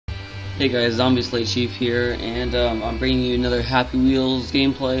Hey guys, Zombie Slate Chief here, and I'm bringing you another Happy Wheels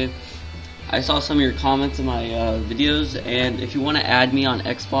gameplay. I saw some of your comments in my videos, and if you want to add me on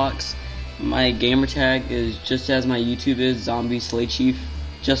Xbox, my gamer tag is just as my YouTube is, Zombie Slate Chief,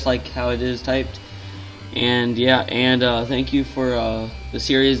 just like how it is typed. And yeah, thank you for the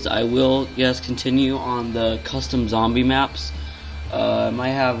series. I will, yes, continue on the custom zombie maps. I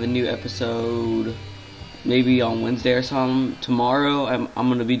might have a new episode maybe on Wednesday or something. Tomorrow I'm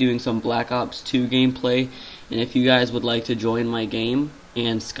going to be doing some Black Ops 2 gameplay, and if you guys would like to join my game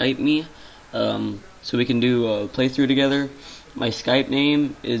and Skype me so we can do a playthrough together, my Skype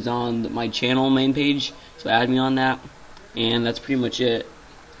name is on my channel main page, so add me on that, and that's pretty much it.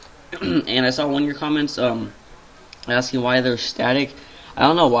 And I saw one of your comments asking why they're static. I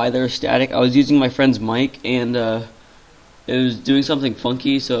don't know why they're static. I was using my friend's mic and it was doing something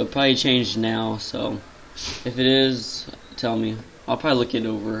funky, so it probably changed now. So if it is, tell me. I'll probably look it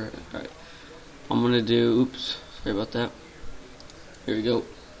over. Alright. I'm gonna do, oops, sorry about that. Here we go.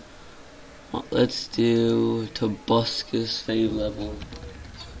 Well, let's do Tobuscus fave level.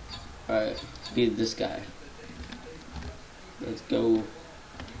 Alright, be this guy. Let's go.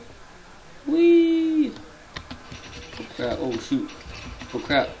 Whee! Oh crap, oh shoot. Oh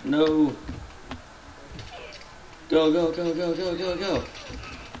crap, no! Go, go, go, go, go, go, go!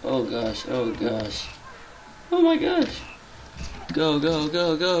 Oh gosh, oh gosh. Oh my gosh! Go, go,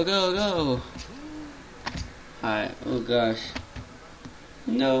 go, go, go, go! Alright, oh gosh.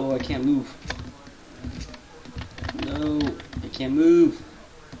 No, I can't move. No, I can't move.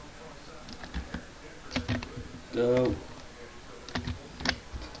 Go.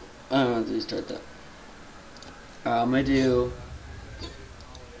 I don't have to restart that. I'm gonna do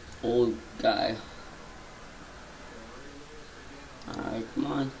old guy. Alright, come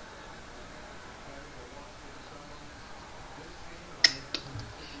on.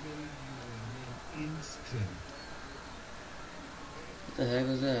 What the heck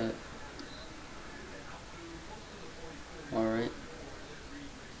was that? Alright.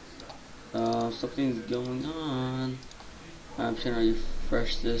 Something's going on. I'm trying to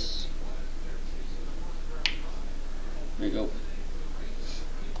refresh this. There you go.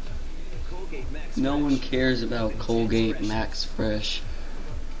 No one cares about Colgate Max Fresh.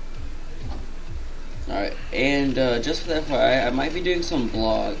 Alright, and just for the FYI, I might be doing some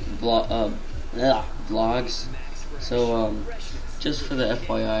vlogs. So, just for the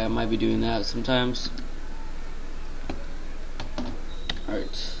FYI, I might be doing that sometimes.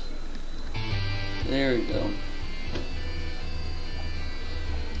 Alright. There we go.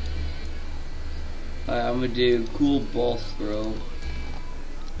 Alright, I'm gonna do cool ball throw.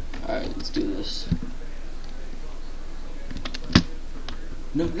 Alright, let's do this.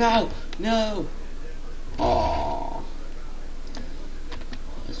 No, no, no! Aww.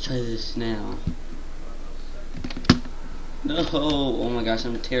 Let's try this now. No! Oh my gosh,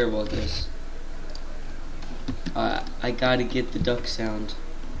 I'm terrible at this. I gotta get the duck sound.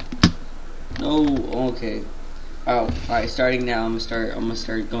 No, okay. Oh, alright, starting now. I'm gonna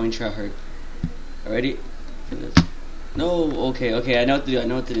start going try hard. Ready? No, okay, I know what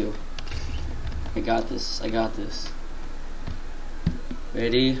to do, I got this,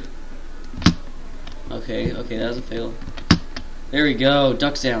 Ready? Okay, that was a fail. There we go,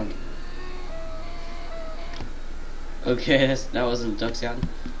 duck sound. Okay, that wasn't duck sound.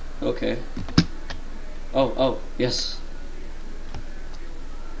 Okay. Oh, yes.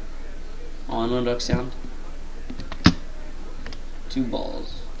 Oh, no duck sound. 2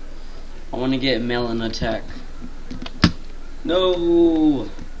 balls. I want to get melon attack. No!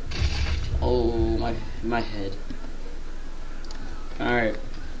 Oh, my head. Alright.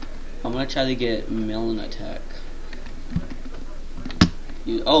 I'm gonna try to get melon attack.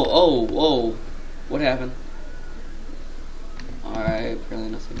 Whoa. What happened? Alright,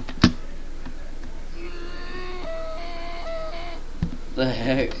 apparently nothing. The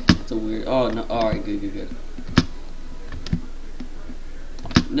heck? That's a weird. Oh, no. Alright, good.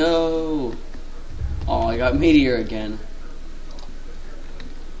 No! Oh, I got meteor again.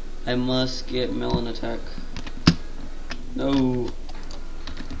 I must get melon attack. No.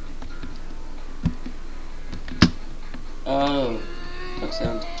 Oh, duck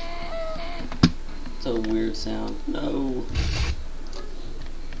sound. It's a weird sound. No.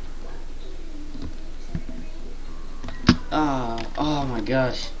 Oh my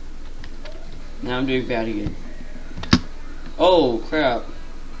gosh. Now I'm doing bad again. Oh crap.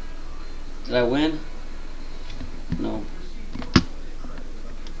 Did I win? No.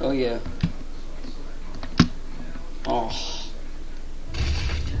 Oh yeah. Oh.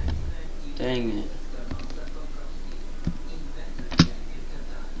 Dang it.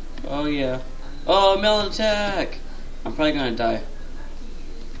 Oh yeah. Oh, melon attack! I'm probably gonna die.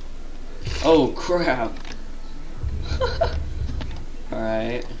 Oh crap.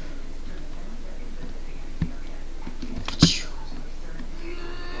 Alright.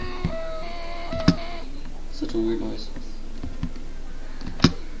 Such a weird noise.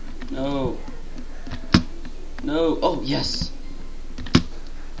 No. No. Oh, yes.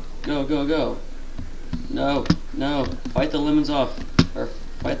 Go, go, go. No, no. Fight the lemons off. Or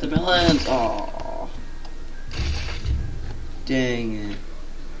fight the melons. Oh. Dang it.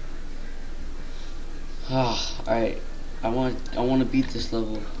 Ah, alright. I want to beat this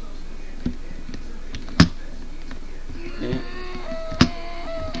level. Yeah.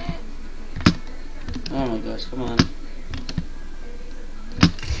 Oh my gosh, come on.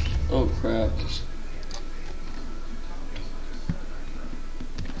 Oh crap.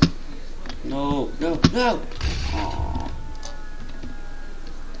 No, no, no! Aww.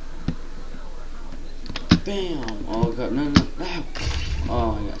 Bam! Oh god, no, no, no!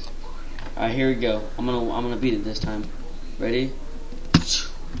 Oh my gosh. Alright, here we go. I'm gonna beat it this time. Ready?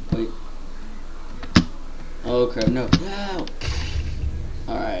 Wait. Oh crap, no, no!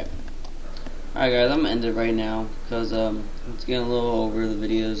 Alright. Alright guys, I'm gonna end it right now because it's getting a little over the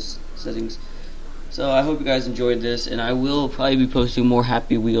video's settings. So I hope you guys enjoyed this, and I will probably be posting more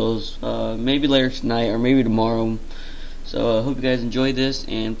Happy Wheels maybe later tonight or maybe tomorrow. So I hope you guys enjoyed this,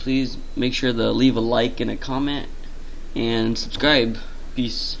 and please make sure to leave a like and a comment and subscribe.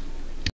 Peace.